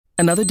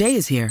Another day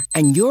is here,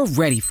 and you're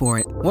ready for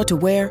it. What to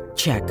wear?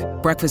 Check.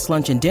 Breakfast,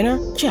 lunch, and dinner?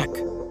 Check.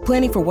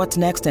 Planning for what's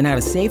next and how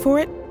to save for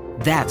it?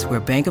 That's where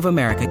Bank of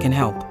America can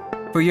help.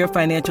 For your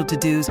financial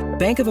to-dos,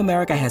 Bank of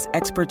America has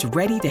experts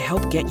ready to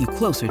help get you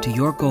closer to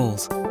your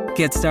goals.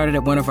 Get started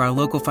at one of our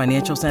local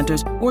financial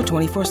centers or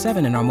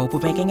 24/7 in our mobile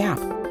banking app.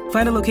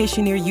 Find a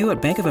location near you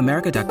at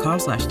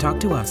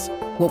bankofamerica.com/talktous.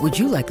 What would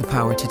you like the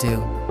power to do?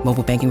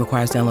 Mobile banking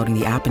requires downloading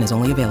the app and is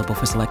only available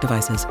for select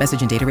devices.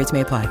 Message and data rates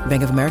may apply.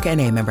 Bank of America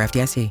N.A., member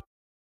FDIC.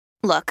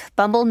 Look,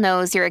 Bumble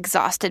knows you're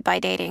exhausted by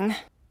dating.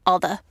 All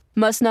the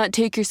must not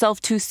take yourself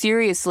too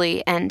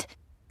seriously and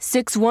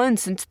 6'1"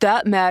 since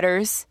that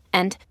matters.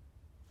 And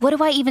what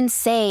do I even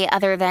say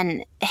other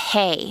than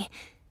hey?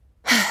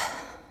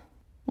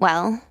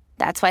 Well,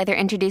 that's why they're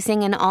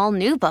introducing an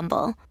all-new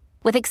Bumble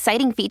with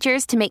exciting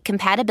features to make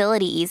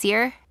compatibility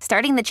easier,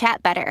 starting the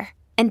chat better,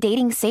 and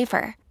dating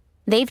safer.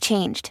 They've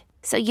changed,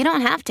 so you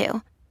don't have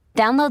to.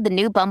 Download the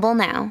new Bumble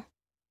now.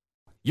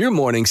 Your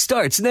morning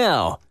starts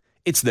now.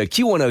 It's the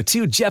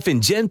Q102 Jeff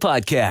and Jen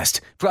podcast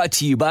brought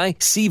to you by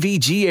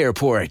CVG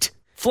Airport.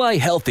 Fly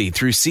healthy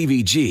through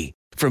CVG.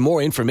 For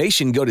more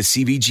information, go to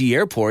CVG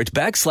Airport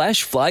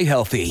 /fly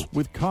healthy.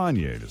 With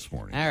Kanye this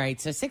morning. All right,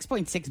 so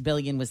 $6.6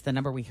 billion was the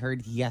number we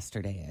heard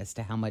yesterday as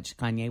to how much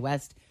Kanye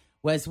West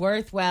was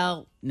worth.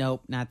 Well,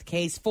 nope, not the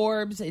case.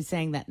 Forbes is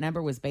saying that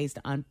number was based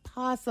on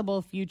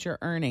possible future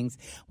earnings.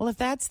 Well, if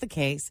that's the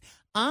case,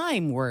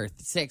 I'm worth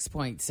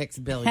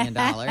 $6.6 billion.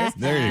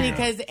 There you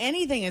because go.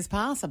 anything is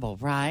possible,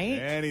 right?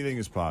 Anything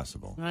is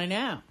possible. I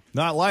know.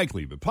 Not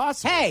likely, but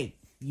possible. Hey,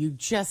 you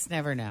just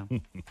never know.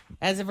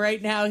 As of right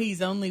now,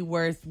 he's only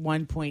worth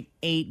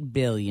 $1.8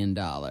 billion.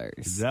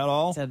 Is that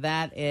all? So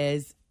that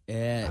is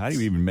it. How do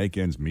you even make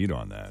ends meet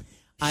on that?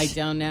 I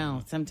don't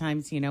know.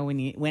 Sometimes, you know,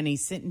 when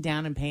he's sitting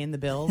down and paying the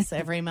bills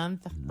every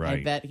month, Right.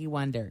 I bet he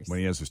wonders. When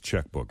he has his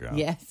checkbook out.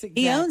 Yes,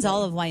 exactly. He owns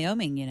all of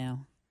Wyoming, you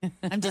know.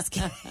 I'm just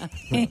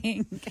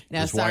kidding.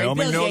 Now, Does sorry,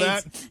 Wyoming Bill know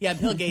Gates, that? Yeah,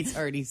 Bill Gates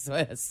already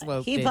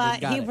swooped He in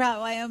brought and got it.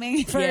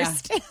 Wyoming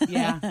first.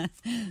 Yeah.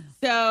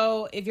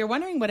 So if you're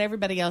wondering what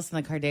everybody else in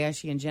the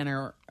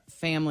Kardashian-Jenner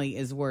family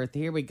is worth,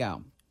 here we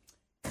go.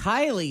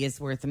 Kylie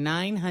is worth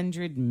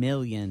 $900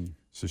 million.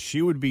 So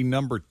she would be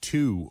number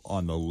 2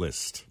 on the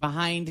list.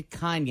 Behind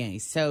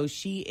Kanye. So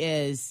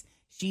she's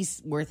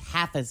worth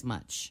half as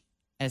much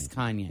as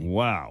Kanye.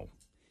 Wow.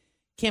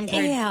 Kim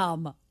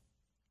Damn.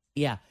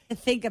 Yeah.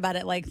 Think about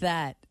it like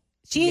that.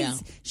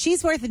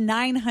 She's worth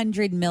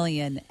 $900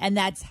 million, and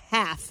that's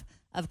half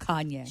of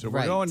Kanye. So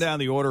we're going down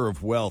the order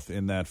of wealth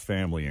in that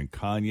family, and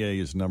Kanye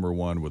is number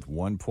 1 with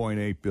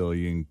 $1.8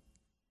 billion.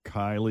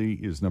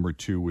 Kylie is number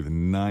 2 with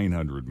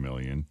 $900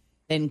 million.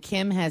 Then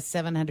Kim has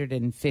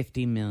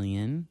 $750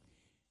 million.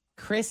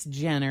 Kris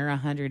Jenner,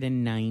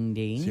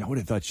 $190. See, I would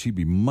have thought she'd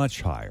be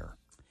much higher.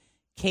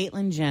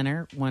 Caitlyn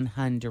Jenner,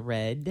 $100.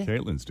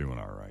 Caitlin's doing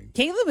all right.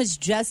 Caitlyn was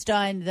just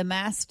on The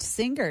Masked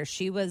Singer.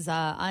 She was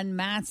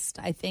unmasked,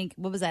 I think.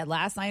 What was that,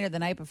 last night or the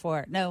night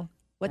before? No.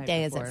 What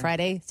day is it?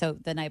 Friday? So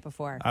the night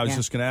before. I was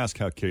just going to ask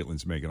how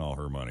Caitlin's making all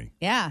her money.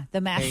 Yeah,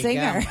 The Masked There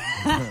you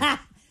Singer.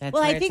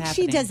 Well, I think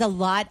she does a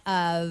lot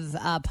of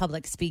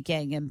public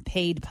speaking and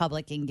paid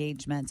public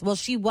engagements. Well,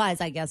 she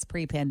was, I guess,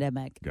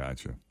 pre-pandemic.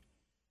 Gotcha.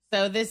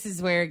 So this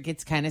is where it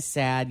gets kind of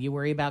sad. You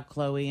worry about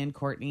Khloe and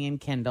Kourtney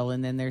and Kendall,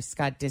 and then there's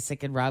Scott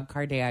Disick and Rob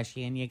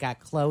Kardashian. You got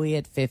Khloe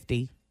at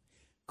 50,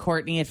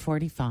 Kourtney at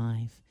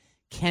 45,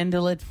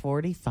 Kendall at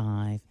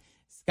 45,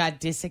 Scott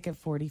Disick at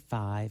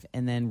 45,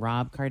 and then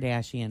Rob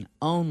Kardashian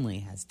only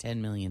has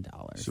 $10 million.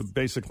 So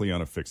basically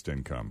on a fixed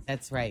income.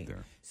 That's right.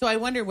 There. So I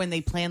wonder when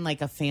they plan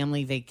like a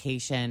family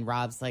vacation,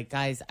 Rob's like,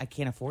 guys, I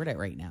can't afford it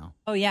right now.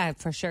 Oh, yeah,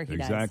 for sure he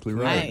does. Exactly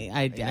right.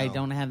 I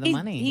don't have the He-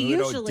 money. he Go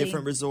to a usually-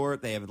 different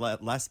resort. They have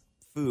less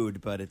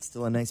food, but it's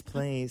still a nice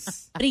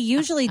place. But he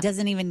usually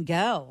doesn't even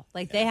go.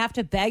 Like, they have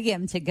to beg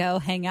him to go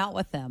hang out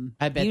with them.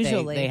 I bet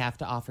usually. they have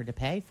to offer to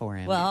pay for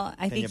him. Well,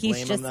 I think you he's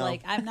blame just him, though?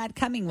 like, I'm not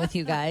coming with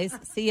you guys.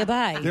 See you,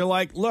 bye. They're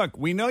like, look,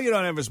 we know you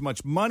don't have as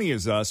much money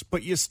as us,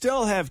 but you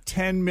still have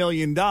 $10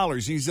 million.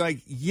 He's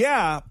like,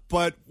 yeah,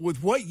 but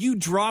with what you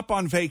drop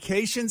on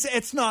vacations,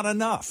 it's not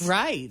enough.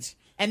 right.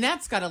 And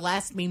that's got to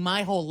last me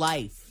my whole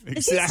life.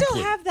 Does he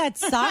still have that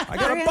sock? I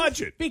got a brand?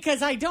 budget.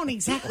 Because I don't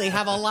exactly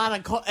have a lot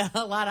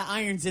of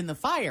irons in the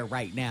fire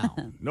right now.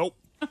 Nope.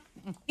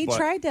 He But-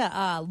 tried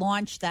to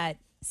launch that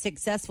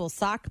successful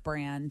sock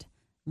brand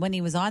when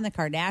he was on the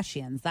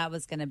Kardashians. That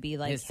was going to be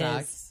like His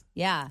socks?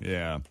 Yeah.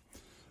 Yeah.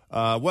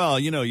 Well,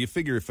 you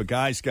figure if a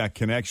guy's got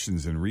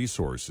connections and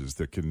resources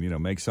that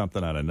can, make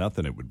something out of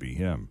nothing, it would be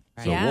him.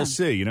 So Yeah. we'll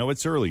see.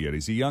 It's early yet.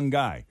 He's a young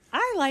guy.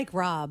 I like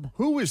Rob.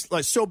 Who is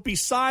like so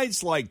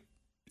besides like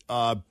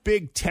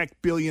big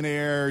tech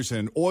billionaires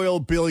and oil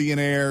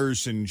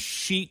billionaires and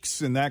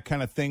sheiks and that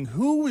kind of thing,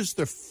 who was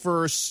the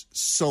first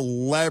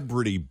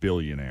celebrity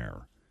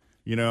billionaire?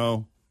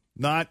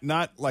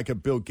 Not like a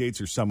Bill Gates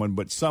or someone,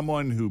 but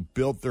someone who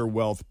built their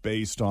wealth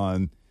based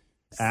on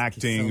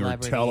acting or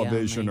Celebrity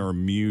television only. or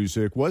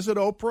music. Was it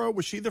Oprah?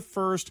 Was she the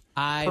first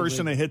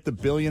person to hit the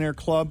billionaire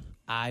club?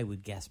 I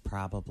would guess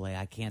probably.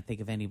 I can't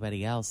think of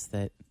anybody else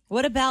that.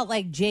 What about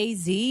like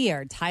Jay-Z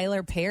or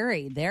Tyler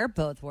Perry? They're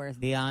both worth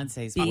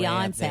Beyonce's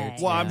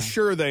Beyonce. Well, I'm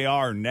sure they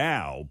are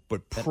now,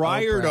 but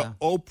prior to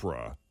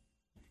Oprah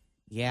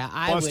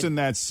busting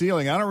that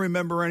ceiling, I don't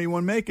remember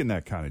anyone making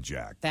that kind of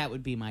jack. That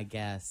would be my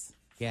guess.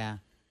 Yeah.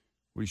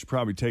 We should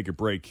probably take a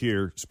break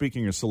here.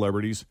 Speaking of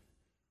celebrities,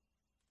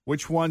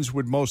 which ones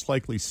would most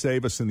likely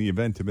save us in the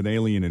event of an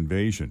alien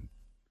invasion?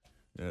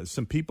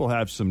 Some people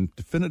have some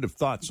definitive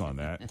thoughts on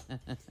that.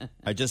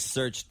 I just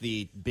searched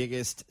the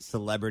biggest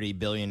celebrity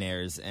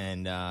billionaires,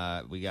 and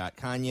we got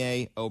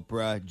Kanye,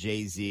 Oprah,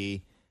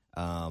 Jay-Z.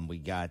 We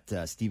got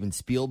Steven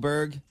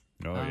Spielberg.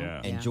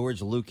 And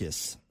George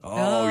Lucas.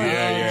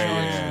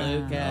 George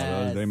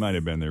Lucas. They might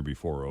have been there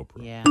before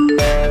Oprah. Yeah.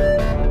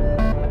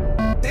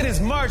 It is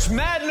March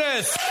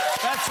Madness.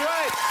 That's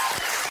right.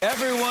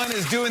 Everyone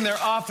is doing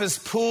their office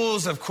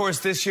pools. Of course,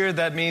 this year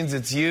that means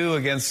it's you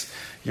against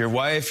your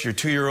wife, your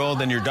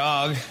 2-year-old, and your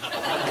dog.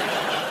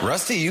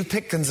 Rusty, you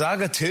picked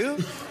Gonzaga too?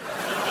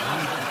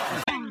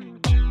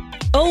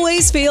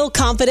 Always feel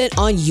confident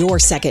on your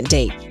second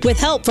date. With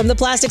help from the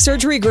Plastic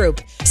Surgery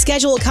Group.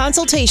 Schedule a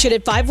consultation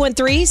at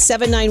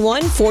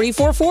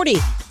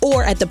 513-791-4440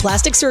 or at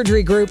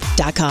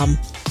theplasticsurgerygroup.com.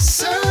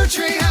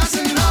 Surgery has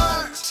an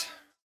art.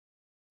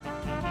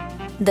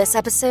 This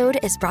episode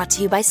is brought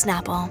to you by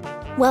Snapple.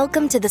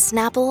 Welcome to the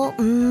Snapple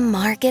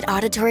Market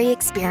Auditory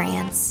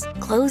Experience.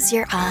 Close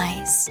your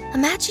eyes.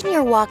 Imagine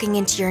you're walking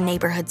into your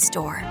neighborhood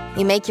store.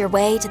 You make your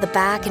way to the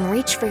back and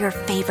reach for your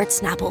favorite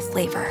Snapple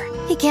flavor.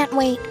 You can't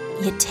wait.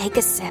 You take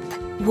a sip.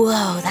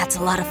 Whoa, that's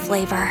a lot of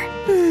flavor.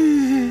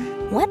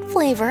 What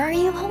flavor are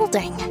you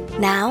holding?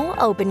 Now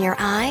open your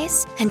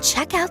eyes and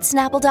check out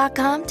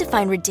Snapple.com to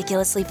find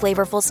ridiculously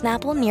flavorful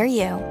Snapple near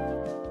you.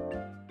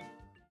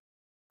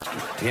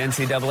 The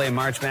NCAA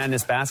March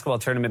Madness basketball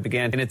tournament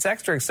began, and it's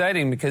extra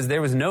exciting because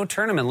there was no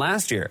tournament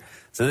last year.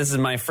 So this is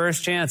my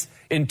first chance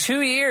in 2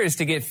 years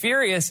to get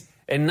furious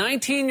at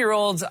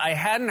 19-year-olds I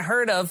hadn't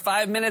heard of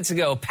 5 minutes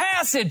ago.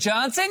 Pass it,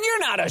 Johnson. You're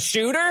not a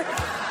shooter.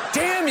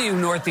 Damn you,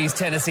 Northeast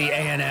Tennessee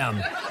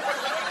A&M.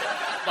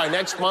 By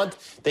next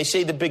month, they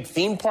say the big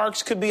theme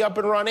parks could be up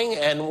and running.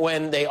 And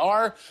when they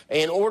are,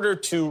 in order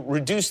to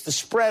reduce the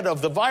spread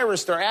of the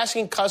virus, they're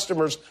asking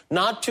customers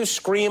not to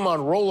scream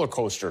on roller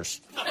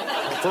coasters.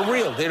 For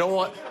real, they don't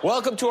want...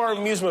 Welcome to our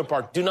amusement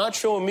park. Do not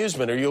show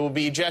amusement or you will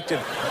be ejected.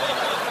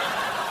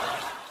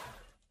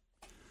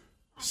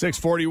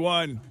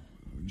 641,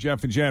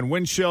 Jeff and Jen.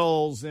 Wind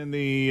chills in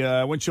the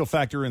wind chill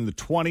factor in the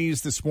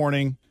 20s this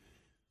morning.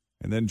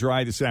 And then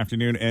dry this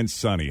afternoon and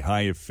sunny.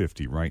 High of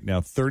 50 right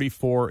now.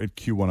 34 at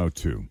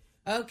Q102.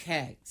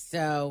 Okay,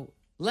 so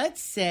let's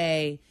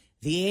say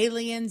the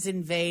aliens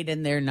invade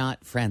and they're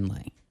not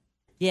friendly.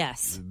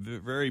 Yes.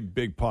 Very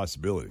big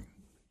possibility.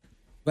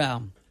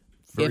 Well,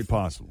 very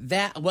possible.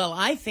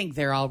 I think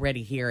they're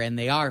already here and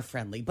they are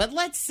friendly. But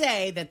let's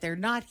say that they're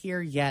not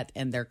here yet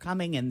and they're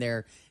coming and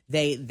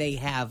they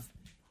have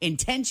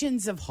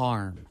intentions of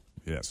harm.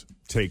 Yes.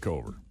 Take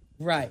over.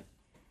 Right.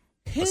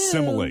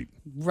 Assimilate.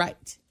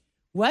 Right.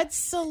 What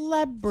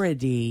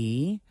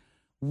celebrity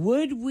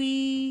would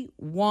we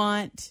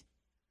want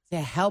to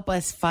help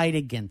us fight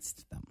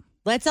against them?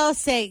 Let's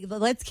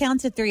count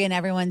to 3 and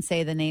everyone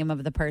say the name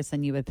of the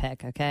person you would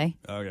pick, okay?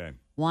 Okay.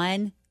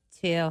 1,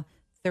 2,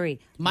 3.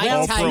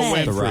 Mike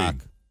Tyson. The Rock.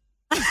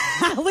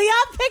 We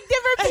all picked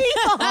different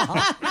people.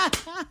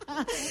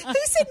 Who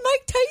said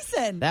Mike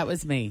Tyson? That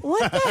was me.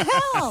 What the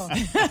hell?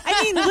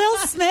 I mean, Will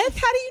Smith?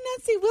 How do you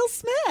not see Will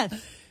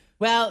Smith?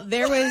 Well,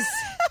 there was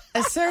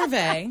a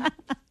survey,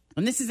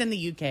 and this is in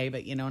the UK,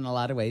 but, in a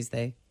lot of ways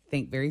they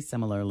think very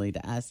similarly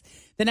to us.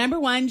 The number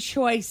one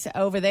choice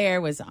over there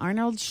was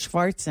Arnold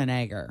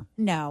Schwarzenegger.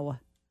 No.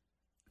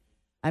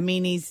 I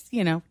mean, he's,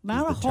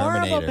 not a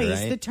horrible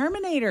piece. Right? The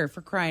Terminator,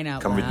 for crying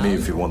out loud. Come with me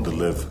if you want to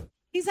live.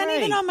 He's not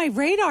even on my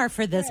radar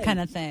for this kind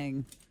of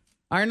thing.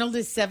 Arnold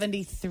is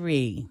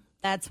 73.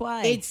 That's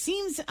why. It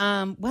seems,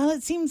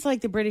 it seems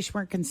like the British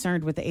weren't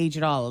concerned with the age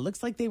at all. It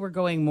looks like they were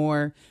going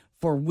more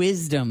for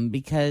wisdom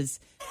because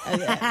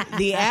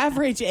the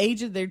average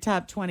age of their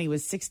top 20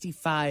 was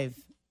 65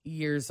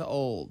 years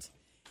old.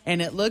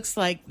 And it looks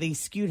like they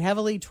skewed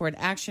heavily toward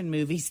action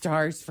movie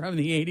stars from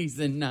the 80s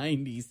and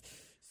 90s.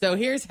 So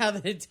here's how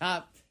the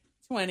top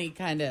 20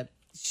 kind of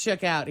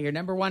shook out here.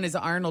 Number 1 is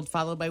Arnold,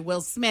 followed by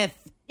Will Smith.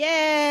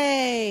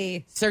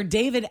 Yay! Sir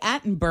David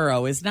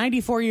Attenborough is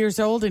 94 years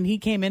old, and he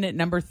came in at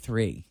number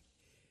 3.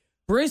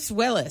 Bruce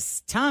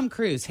Willis, Tom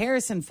Cruise,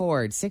 Harrison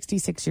Ford,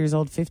 66 years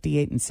old,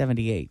 58 and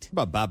 78.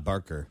 What about Bob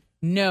Barker?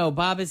 No,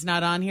 Bob is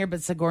not on here,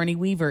 but Sigourney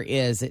Weaver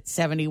is at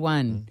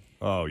 71.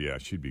 Oh, yeah,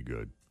 she'd be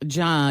good.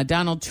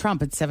 Donald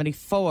Trump at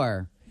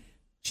 74.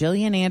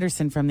 Gillian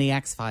Anderson from The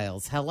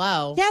X-Files.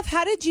 Hello. Jeff,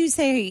 how did you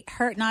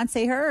not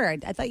say her?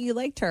 I thought you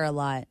liked her a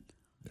lot.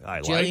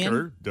 I Jillian? like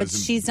her. But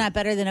she's not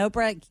better than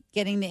Oprah at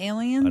getting the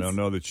aliens? I don't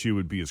know that she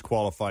would be as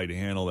qualified to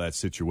handle that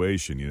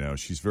situation.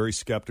 She's very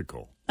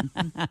skeptical.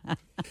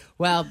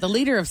 Well, the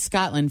leader of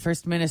Scotland,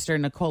 First Minister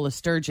Nicola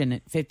Sturgeon,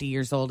 at 50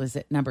 years old, is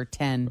at number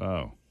 10.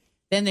 Oh.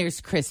 Then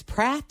there's Chris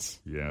Pratt.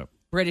 Yeah.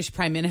 British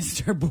Prime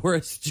Minister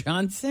Boris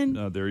Johnson.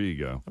 Oh, there you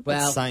go.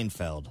 Well,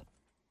 Seinfeld.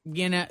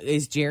 You know,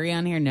 is Jerry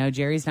on here? No,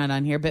 Jerry's not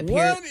on here. But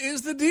what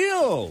is the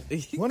deal?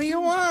 What do you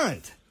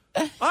want?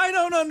 I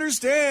don't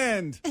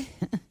understand.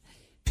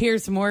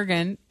 Piers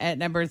Morgan at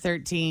number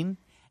 13.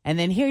 And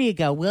then here you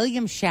go.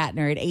 William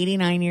Shatner at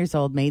 89 years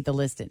old made the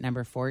list at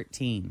number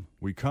 14.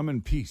 We come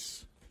in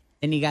peace.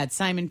 Then you got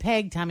Simon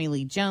Pegg, Tommy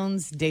Lee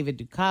Jones, David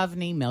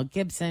Duchovny, Mel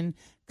Gibson,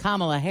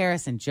 Kamala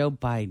Harris, and Joe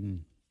Biden.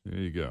 There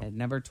you go. At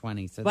number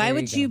 20. So why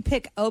would you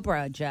pick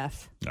Oprah,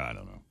 Jeff? I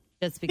don't know.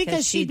 Just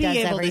because she'd does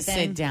be able everything?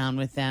 to sit down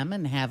with them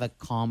and have a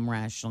calm,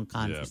 rational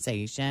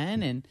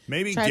conversation and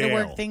maybe try Gail. to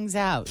work things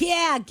out.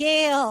 Yeah,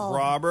 Gail.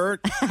 Robert.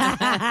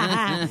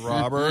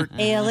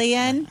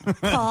 Alien,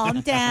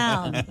 calm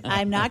down.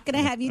 I'm not going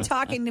to have you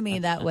talking to me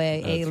that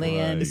way,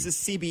 Alien. right. This is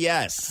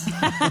CBS.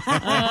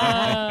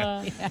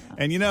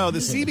 And, you know, the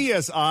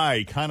CBS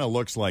eye kind of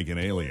looks like an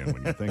alien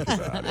when you think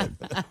about it.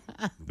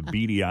 The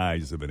beady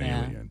eyes of an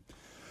alien.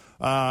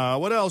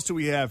 What else do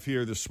we have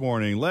here this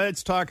morning?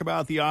 Let's talk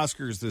about the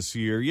Oscars this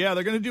year. Yeah,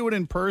 they're going to do it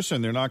in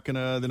person. They're not going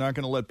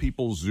to let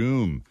people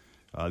Zoom.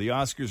 The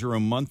Oscars are a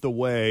month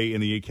away,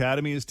 and the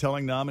Academy is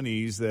telling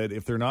nominees that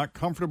if they're not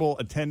comfortable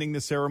attending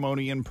the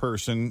ceremony in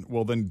person,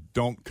 well, then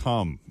don't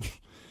come.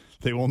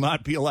 They will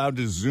not be allowed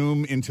to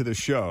Zoom into the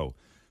show.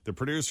 The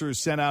producers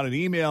sent out an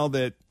email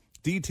that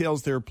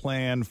details their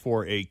plan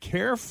for a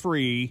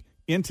carefree,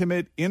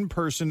 intimate,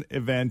 in-person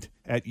event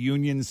at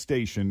Union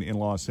Station in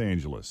Los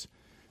Angeles.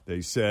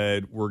 They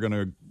said, we're going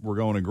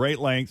to great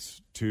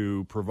lengths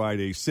to provide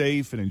a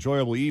safe and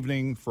enjoyable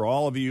evening for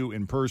all of you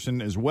in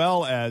person, as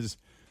well as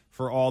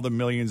for all the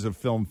millions of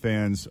film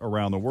fans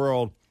around the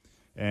world.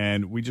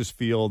 And we just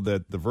feel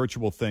that the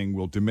virtual thing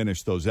will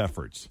diminish those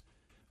efforts.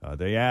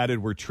 They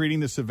added, we're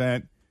treating this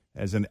event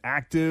as an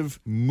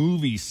active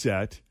movie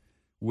set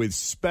with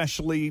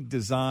specially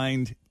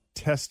designed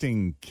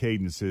testing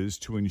cadences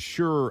to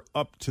ensure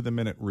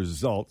up-to-the-minute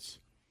results.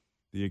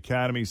 The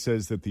Academy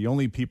says that the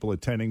only people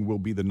attending will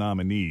be the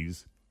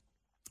nominees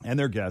and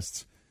their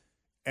guests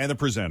and the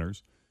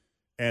presenters.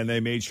 And they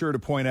made sure to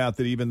point out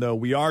that even though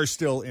we are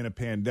still in a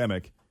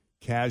pandemic,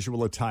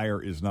 casual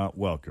attire is not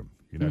welcome.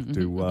 You have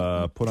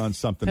to put on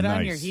something nice. Put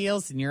on your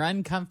heels and your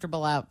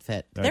uncomfortable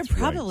outfit. They're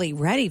probably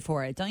ready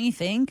for it, don't you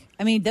think?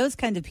 I mean, those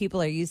kinds of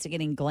people are used to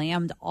getting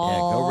glammed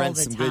all go rent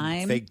the some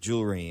time. good fake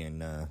jewelry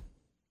and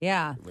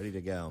ready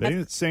to go. They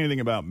didn't say anything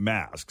about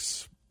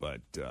masks,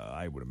 but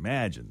I would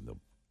imagine they'll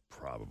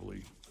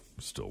probably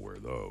still wear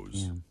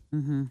those.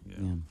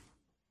 Yeah.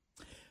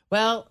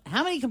 Well,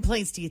 how many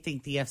complaints do you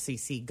think the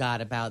FCC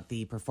got about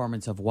the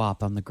performance of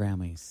WAP on the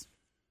Grammys?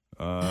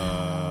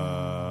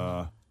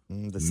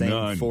 The same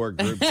none. 4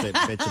 groups that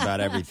bitch about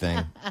everything.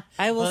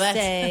 I will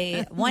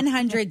say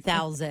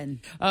 100,000.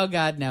 Oh,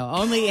 God,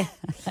 no.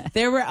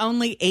 There were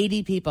only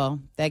 80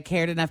 people that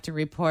cared enough to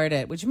report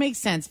it, which makes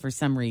sense for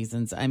some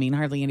reasons. I mean,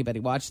 hardly anybody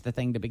watched the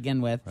thing to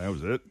begin with. That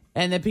was it.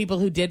 And the people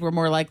who did were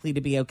more likely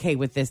to be okay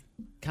with this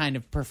kind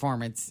of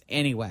performance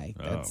anyway.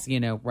 That's,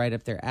 right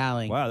up their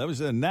alley. Wow, that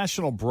was a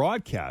national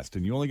broadcast,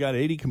 and you only got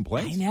 80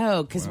 complaints? I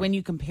know, because when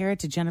you compare it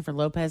to Jennifer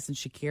Lopez and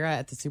Shakira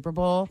at the Super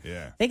Bowl,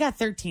 they got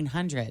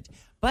 1,300.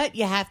 But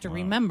you have to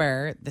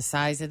remember the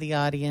size of the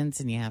audience,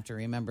 and you have to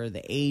remember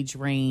the age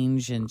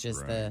range and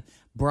just the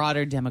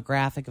broader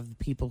demographic of the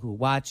people who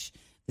watch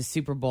the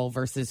Super Bowl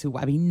versus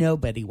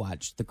nobody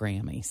watched the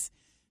Grammys.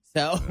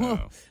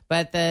 So,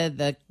 but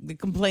the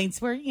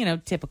complaints were,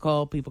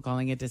 typical, people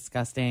calling it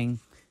disgusting,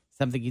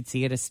 something you'd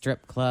see at a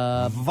strip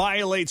club.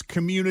 Violates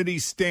community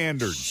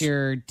standards.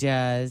 Sure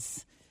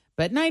does.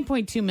 But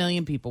 9.2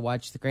 million people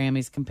watched the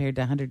Grammys compared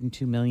to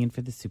 102 million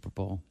for the Super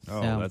Bowl.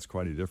 Oh, so that's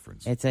quite a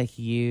difference. It's a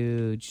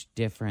huge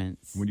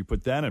difference. When you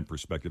put that in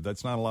perspective,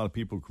 that's not a lot of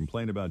people who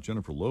complain about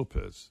Jennifer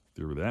Lopez.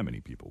 There were that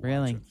many people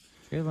watching.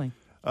 Truly.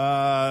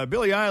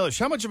 Billie Eilish.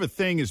 How much of a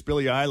thing is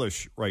Billie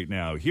Eilish right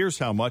now? Here's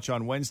how much.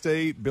 On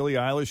Wednesday, Billie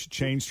Eilish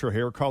changed her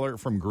hair color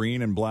from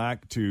green and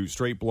black to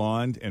straight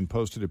blonde and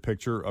posted a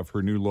picture of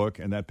her new look,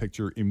 and that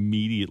picture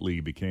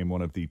immediately became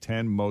one of the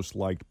 10 most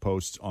liked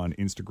posts on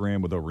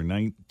Instagram with over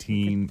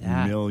 19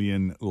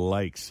 million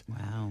likes.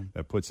 Wow.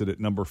 That puts it at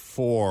number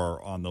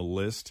 4 on the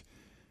list.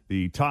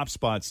 The top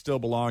spot still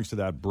belongs to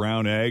that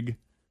brown egg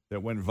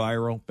that went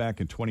viral back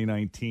in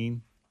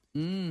 2019.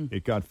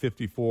 It got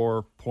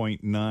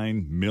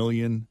 54.9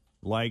 million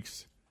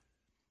likes.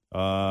 You're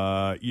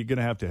going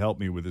to have to help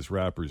me with this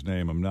rapper's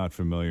name. I'm not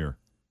familiar.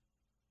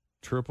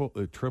 Triple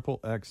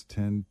X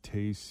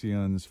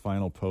Tentacion's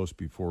final post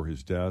before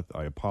his death.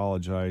 I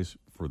apologize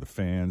for the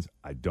fans.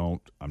 I'm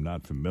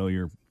not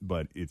familiar,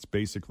 but it's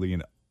basically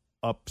an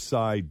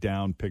upside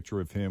down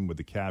picture of him with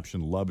the caption,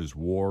 "Love is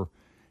War,"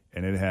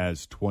 and it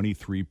has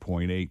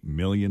 23.8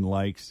 million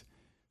likes.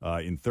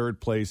 In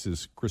third place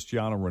is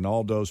Cristiano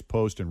Ronaldo's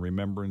post in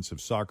remembrance of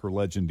soccer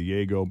legend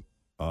Diego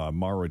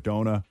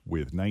Maradona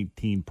with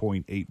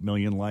 19.8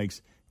 million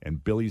likes.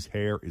 And Billie's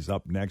hair is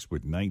up next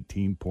with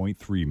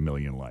 19.3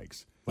 million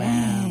likes.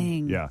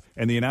 Dang. Yeah.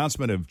 And the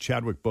announcement of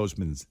Chadwick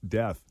Boseman's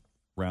death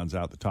rounds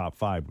out the top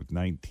 5 with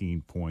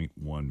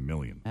 19.1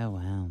 million. Oh,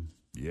 wow.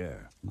 Yeah.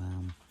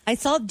 Wow.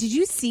 Did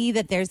you see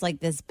that there's like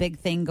this big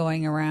thing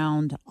going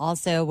around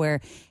also where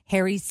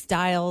Harry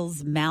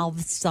Styles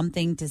mouthed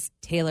something to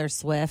Taylor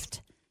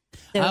Swift?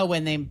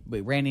 When they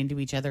ran into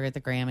each other at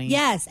the Grammys?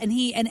 Yes,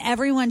 and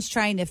everyone's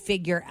trying to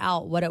figure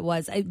out what it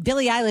was.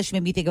 Billie Eilish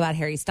made me think about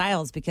Harry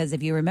Styles because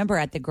if you remember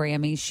at the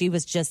Grammys, she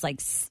was just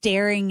like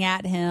staring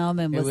at him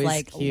and was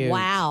like, cute.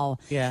 wow.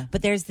 Yeah.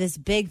 But there's this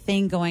big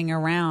thing going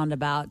around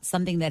about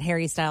something that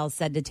Harry Styles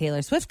said to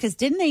Taylor Swift because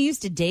didn't they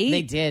used to date?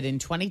 They did in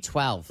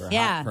 2012. For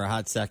a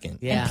hot second.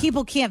 Yeah. And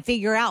people can't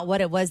figure out what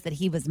it was that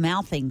he was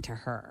mouthing to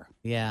her.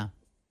 Yeah.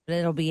 But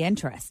it'll be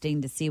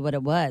interesting to see what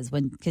it was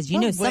because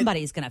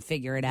somebody's going to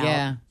figure it out.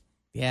 Yeah.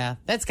 Yeah.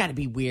 That's got to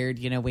be weird,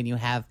 when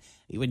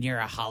you're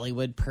a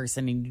Hollywood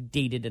person and you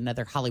dated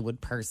another Hollywood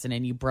person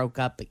and you broke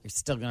up, but you're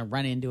still going to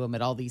run into them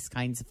at all these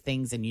kinds of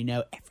things and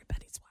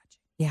everybody's watching.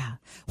 Yeah.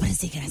 What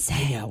is he going to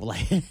say? I know.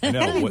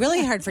 That'd be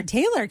really hard for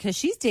Taylor because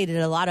she's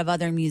dated a lot of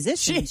other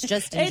musicians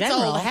just in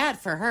general. It's old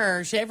hat for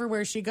her.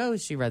 Everywhere she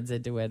goes, she runs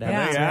into it.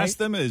 Have they asked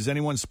them, is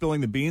anyone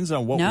spilling the beans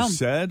on what was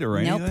said or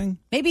anything?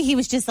 Maybe he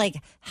was just like,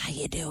 how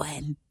you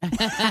doing?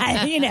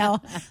 Hi,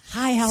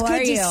 how are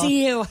you? Good to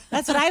see you.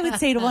 That's what I would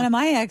say to one of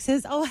my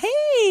exes. Oh,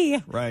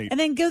 hey. Right. And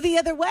then go the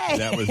other way.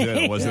 That was it.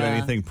 It wasn't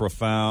anything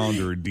profound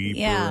or deeper.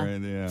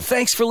 Yeah.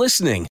 Thanks for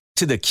listening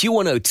to the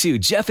Q102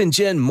 Jeff and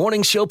Jen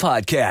Morning Show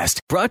podcast,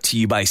 brought to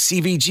you by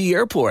CVG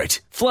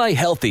Airport. Fly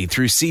healthy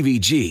through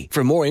CVG.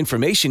 For more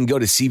information, go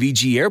to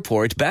CVG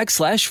Airport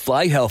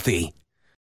 /fly healthy.